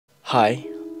Hi.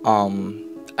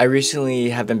 I recently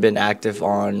haven't been active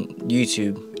on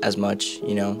YouTube as much,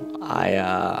 you know.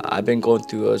 I've been going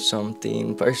through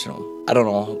something personal. I don't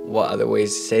know what other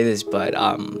ways to say this, but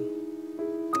I'm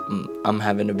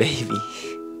having a baby.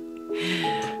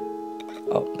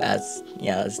 Oh, that's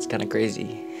kind of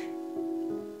crazy.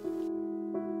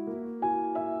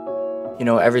 You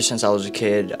know, ever since I was a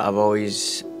kid, I've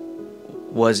always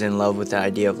was in love with the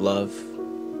idea of love.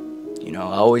 You know,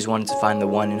 I always wanted to find the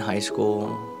one in high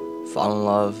school, fall in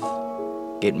love,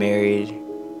 get married,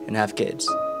 and have kids.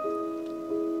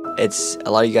 It's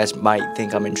a lot of you guys might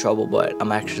think I'm in trouble, but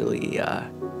I'm actually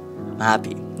I'm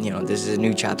happy. You know, this is a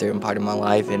new chapter and part of my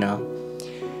life, and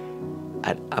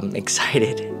I'm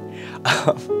excited.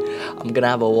 I'm gonna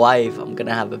have a wife. I'm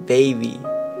gonna have a baby.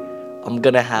 I'm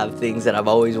gonna have things that I've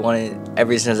always wanted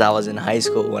ever since I was in high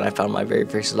school when I found my very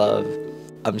first love.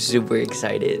 I'm super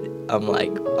excited. I'm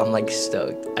like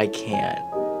stoked. I can't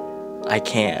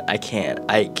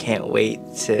wait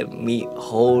to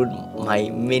hold my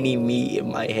mini me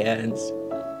in my hands.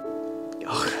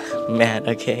 Oh man,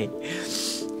 okay.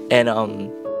 And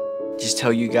just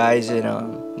tell you guys, and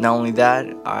not only that,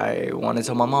 I want to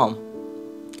tell my mom.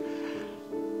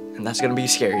 And that's gonna be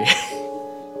scary.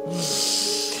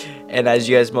 And as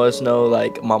you guys most know,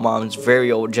 like, my mom's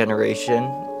very old generation,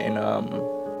 and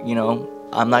you know,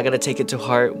 I'm not gonna take it to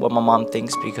heart what my mom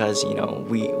thinks, because you know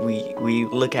we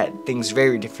look at things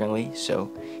very differently.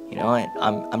 So you know,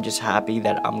 I'm just happy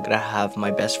that I'm gonna have my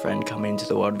best friend come into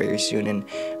the world very soon, and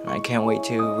I can't wait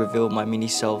to reveal my mini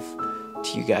self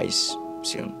to you guys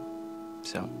soon.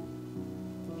 So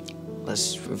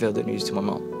let's reveal the news to my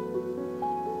mom.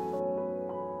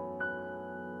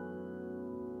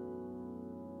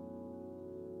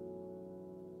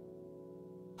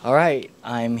 Alright,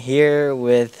 I'm here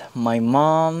with my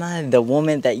mom, the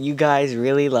woman that you guys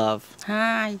really love.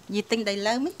 Hi, you think they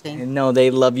love me? No, they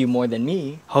love you more than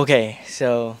me. Okay,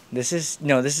 so this is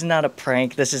not a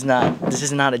prank. This is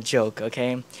not a joke,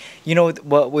 okay? You know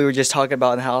what we were just talking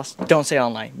about in the house? Don't say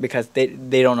online, because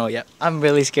they don't know yet. I'm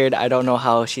really scared. I don't know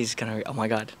how she's gonna. Oh my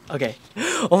god. Okay.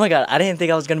 Oh my god, I didn't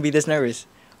think I was gonna be this nervous.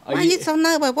 Why are you so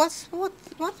nervous?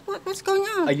 What's going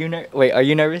on? Are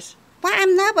you nervous? Why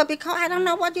I'm nervous? Because I don't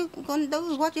know what you're gonna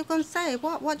do, what you're gonna say,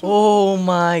 what you. Oh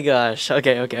my gosh.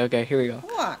 Okay. Here we go.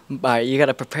 What? Alright, you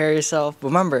gotta prepare yourself.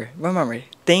 Remember,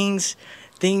 things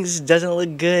doesn't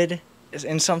look good,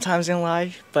 and sometimes in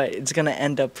life, but it's gonna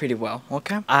end up pretty well.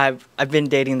 Okay? I've been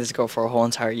dating this girl for a whole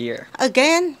entire year.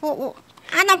 Again?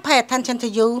 I don't pay attention to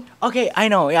you. Okay, I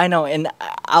know, and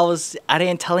I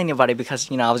didn't tell anybody, because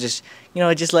you know, I was just, you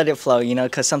know, just let it flow, you know,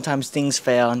 because sometimes things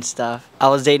fail and stuff. I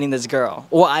was dating this girl.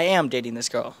 Well, I am dating this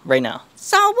girl right now.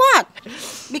 So what?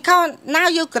 Because now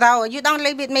you grow, you don't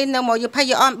live with me no more. You pay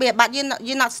your own bill, but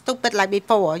you're not stupid like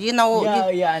before. You know.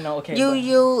 Yeah, I know. Okay.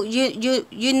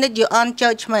 You need your own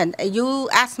judgment. You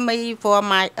ask me for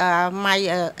my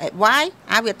advice.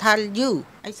 I will tell you.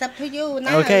 It's up to you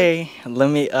now. Okay,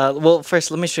 well, first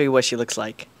let me show you what she looks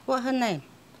like. What her name?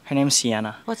 Her name's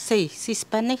Sienna. What's she? She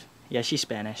Spanish? Yeah, she's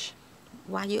Spanish.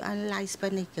 Why you unlike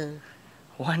Spanish girl?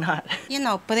 Why not? You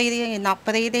know, pretty, you're not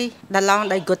pretty. The long,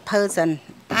 they good person.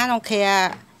 I don't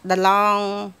care. The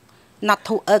long, not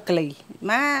too ugly.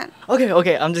 Man.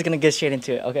 Okay, I'm just gonna get straight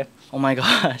into it, okay? Oh my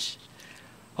gosh.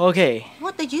 Okay.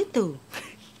 What did you do?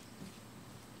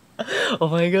 Oh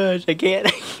my gosh, I can't.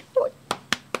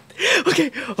 Okay.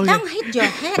 Don't hit your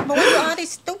head, boy. You're already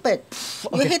stupid.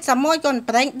 Okay. You hit some more, you're gonna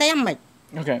brain damage.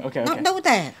 Okay. Don't do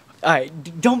that.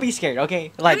 Alright, don't be scared,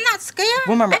 okay? Like, I'm not scared.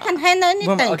 remember, I can handle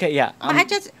anything. Okay, yeah. But I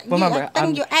just,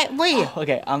 you act weird.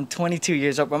 Okay, I'm 22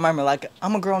 years old. Remember, like,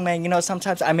 I'm a grown man. You know,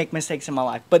 sometimes I make mistakes in my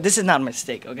life. But this is not a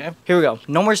mistake, okay? Here we go.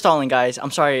 No more stalling, guys.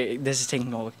 I'm sorry this is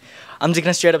taking over. I'm just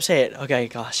gonna straight up say it. Okay,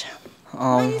 gosh.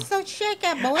 Why you so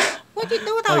shaky, boy? What you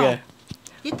do though? Okay.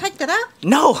 You take it up?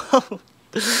 No!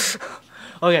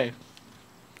 Okay.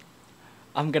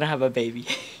 I'm gonna have a baby.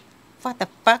 What the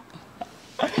fuck?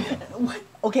 What?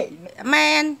 Okay.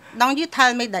 Man, don't you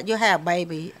tell me that you have a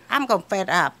baby. I'm gonna fed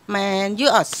up. Man, you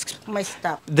are messed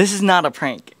up. This is not a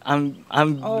prank. I'm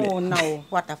Oh no,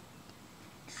 what the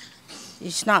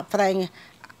It's not prank.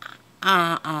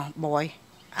 Boy.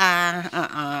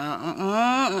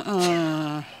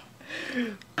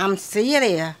 I'm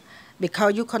serious.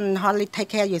 Because you can hardly take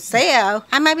care of yourself.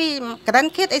 I maybe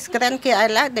grandkid is grandkid, I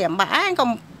like them, but I ain't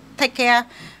gonna take care.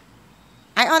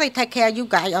 I already take care of you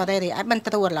guys already. I've been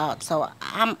through a lot, so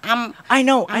I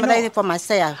know. I'm ready for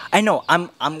myself. I know. I'm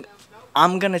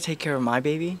gonna take care of my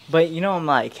baby, but you know, I'm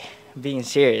like being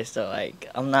serious though. Like,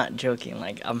 I'm not joking.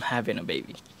 Like, I'm having a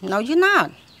baby. No, you're not.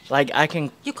 Like, I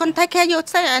can. You can take care of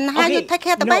yourself, and how you take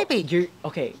care of the baby?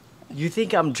 Okay. You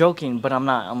think I'm joking, but I'm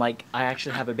not. I'm like, I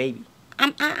actually have a baby.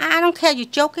 I don't care you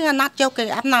joking or not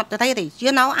joking. I'm not ready.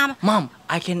 You know, Mom,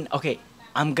 I can. Okay,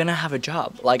 I'm gonna have a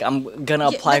job. Like I'm gonna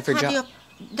you- apply that's for how job. you-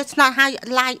 That's not how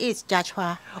life is,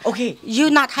 Joshua. Okay. You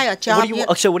not have a job. What do you?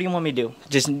 So what do you want me to do?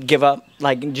 Just give up?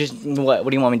 Like just what? What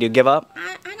do you want me to do? Give up?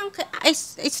 I don't care.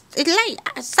 It's late.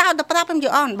 Solve the problem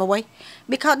you're on, boy.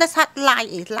 Because that's how life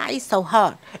is. Life is so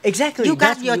hard. Exactly. You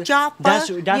got your job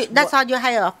first. That's how you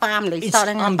have a family.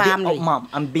 Starting a family. Mom,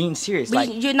 I'm being serious.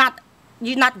 Like You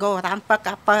not go around fuck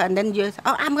up and then you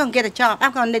I'm gonna get a job.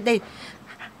 I'm gonna do.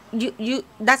 You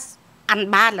that's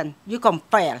unbalanced. You gonna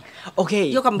fail. okay.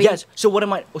 You can be- Yes. So what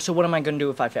am I gonna do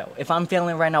if I fail? If I'm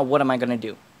failing right now, what am I gonna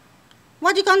do?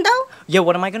 What you gonna do? Yeah.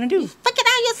 What am I gonna do? Figure it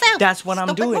out yourself. That's what I'm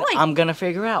Stupid doing. boy. I'm gonna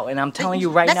figure out, and I'm telling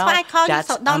you right that's now. That's why I call you that's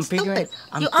so dumb I'm figuring.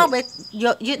 stupid. You always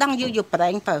you don't use your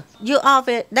brain first. You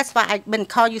always that's why I've been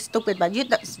call you stupid. But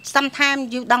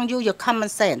sometimes you don't use your common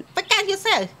sense. Figure out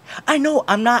yourself. I know.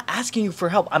 I'm not asking you for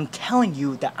help. I'm telling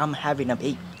you that I'm having a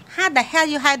baby. How the hell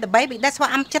you had the baby? That's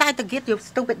why I'm trying to get you,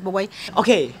 stupid boy.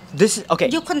 Okay. This is okay.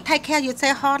 You couldn't take care of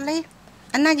yourself hardly,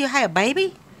 and then you have a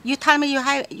baby. You tell me you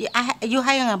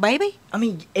having a baby? I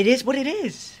mean, it is what it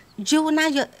is.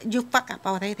 You fuck up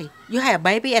already. You have a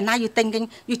baby, and now you're thinking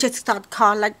you just start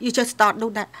call like you just start do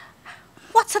that.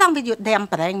 What's wrong with your damn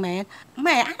brain, man?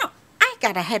 Man, I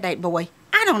got a headache, boy.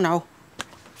 I don't know.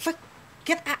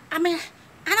 I mean,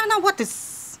 I don't know what to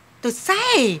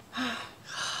say.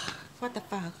 What the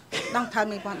fuck? Don't tell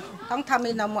me one. Don't tell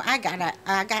me no more. I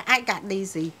got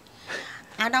dizzy.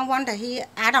 I don't want to hear.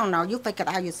 I don't know. You figure it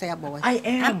out yourself, boy. I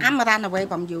am. I'm run away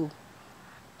from you.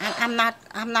 I'm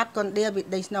not gonna deal with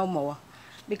this no more,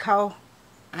 because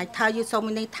I tell you so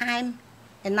many times,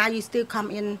 and now you still come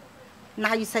in.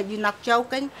 Now you said you're not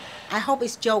joking. I hope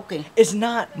it's joking. It's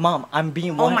not, Mom. I'm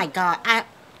being. Oh my God.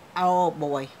 Oh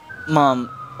boy. Mom,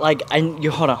 like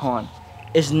you hold on.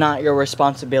 It's not your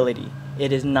responsibility.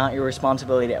 It is not your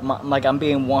responsibility. Like I'm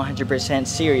being 100%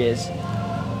 serious.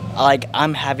 Like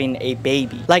I'm having a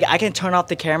baby. Like I can turn off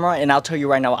the camera and I'll tell you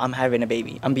right now I'm having a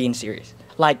baby. I'm being serious.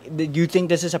 Like you think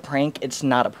this is a prank? It's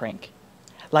not a prank.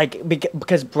 Like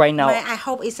because right now. Man, I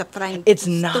hope it's a prank. It's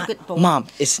not, Stupid boy. Mom.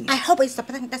 It's. I hope it's a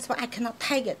prank. That's why I cannot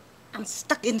take it. I'm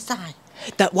stuck inside.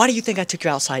 Why do you think I took you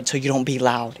outside so you don't be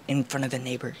loud in front of the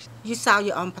neighbors? You solve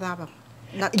your own problem.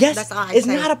 Yes, that's all it's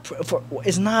say.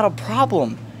 it's not a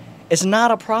problem. It's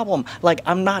not a problem. Like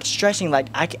I'm not stressing. Like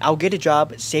I'll get a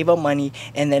job, save up money,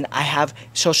 and then I have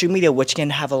social media, which can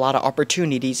have a lot of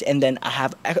opportunities, and then I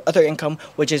have other income,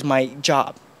 which is my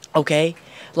job. Okay,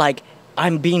 like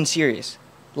I'm being serious.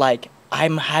 Like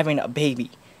I'm having a baby.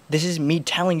 This is me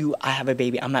telling you I have a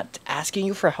baby. I'm not asking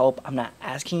you for help. I'm not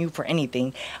asking you for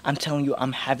anything. I'm telling you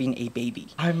I'm having a baby.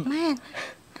 Man,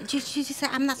 you said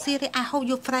I'm not serious. I hope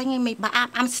you're framing me, but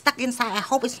I'm stuck inside. I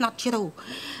hope it's not true.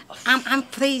 I'm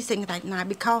freezing right now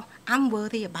because I'm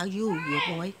worried about you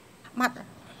boy. Mother,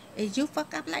 if you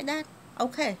fuck up like that,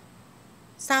 okay,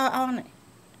 sour on it.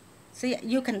 See,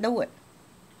 you can do it.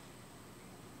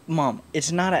 Mom,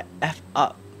 it's not a F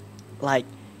up. Like,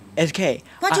 it's okay.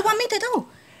 What do you want me to do?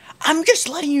 I'm just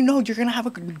letting you know you're gonna have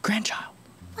a grandchild.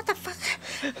 What the fuck?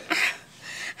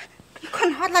 You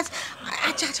couldn't hold us.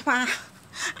 I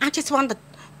just want to.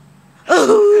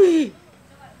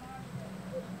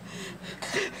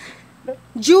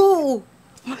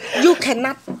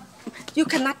 You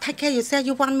cannot take care of yourself.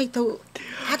 You want me to.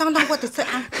 I don't know what to say.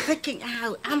 I'm freaking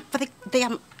out. I'm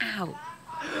them out.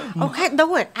 Okay,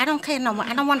 do it. I don't care no more.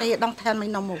 I don't want to hear. Don't tell me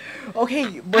no more.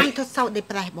 Okay, but I'm just so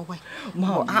depressed, boy.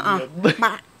 Mom,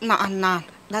 But no.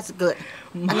 That's good.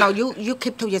 No, you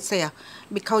keep to yourself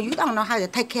because you don't know how to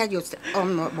take care of yourself,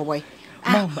 boy.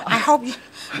 Mom, I hope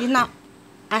you not.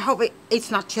 I hope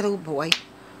it's not true, boy.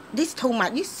 This too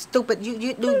much. You stupid.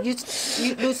 You do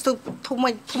stupid, too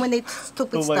many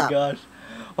stupid stuff. Gosh.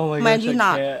 Oh my Man, gosh. you I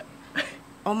not. can't.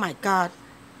 Oh my God.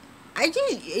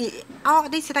 All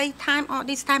this time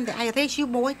that I raise you,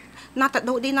 boy, not to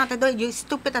do this, you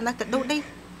stupid and not to do this.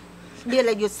 Deal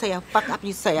with yourself, fuck up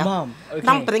yourself. Mom, okay.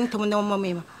 Don't bring to me no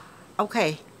more.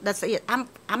 Okay, that's it.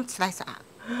 I'm stressed out.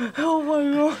 Oh my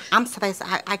gosh. I'm stressed.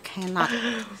 I cannot.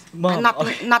 Mom,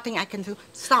 Nothing I can do.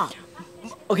 Stop.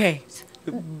 Okay.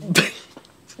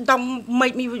 Don't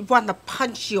make me want to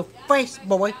punch your face,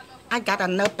 boy. I got a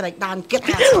nerve breakdown. Get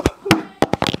out.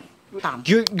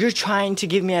 You're trying to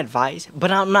give me advice,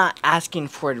 but I'm not asking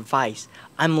for advice.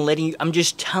 I'm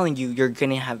just telling you you're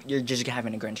just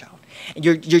having a grandchild.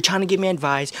 You're trying to give me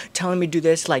advice, telling me to do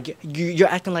this, like you're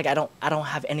acting like I don't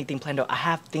have anything planned out. I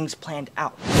have things planned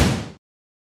out.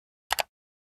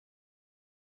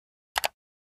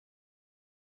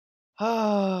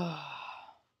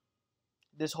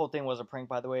 this whole thing was a prank,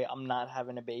 by the way. I'm not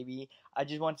having a baby. I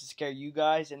just wanted to scare you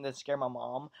guys and then scare my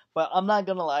mom. But I'm not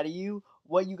gonna lie to you.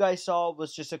 What you guys saw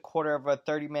was just a quarter of a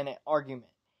 30-minute argument.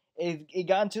 It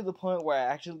got to the point where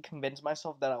I actually convinced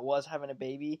myself that I was having a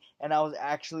baby, and I was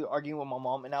actually arguing with my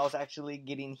mom, and I was actually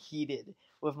getting heated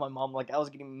with my mom. Like, I was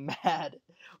getting mad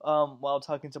while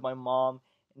talking to my mom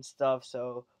and stuff.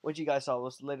 So what you guys saw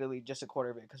was literally just a quarter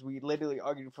of it, because we literally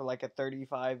argued for like a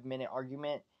 35-minute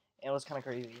argument, and it was kind of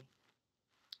crazy.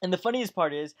 And the funniest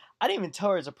part is, I didn't even tell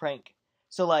her it's a prank.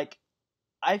 So, like,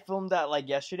 I filmed that, like,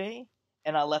 yesterday,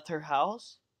 and I left her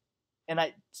house, and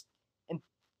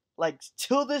like,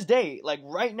 till this day, like,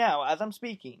 right now, as I'm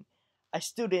speaking, I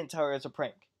still didn't tell her it's a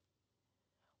prank.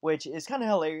 Which is kind of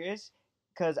hilarious,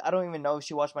 because I don't even know if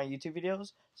she watched my YouTube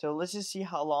videos. So, let's just see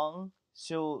how long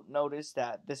she'll notice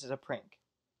that this is a prank.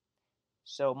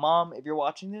 So, Mom, if you're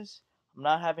watching this, I'm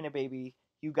not having a baby.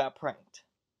 You got pranked.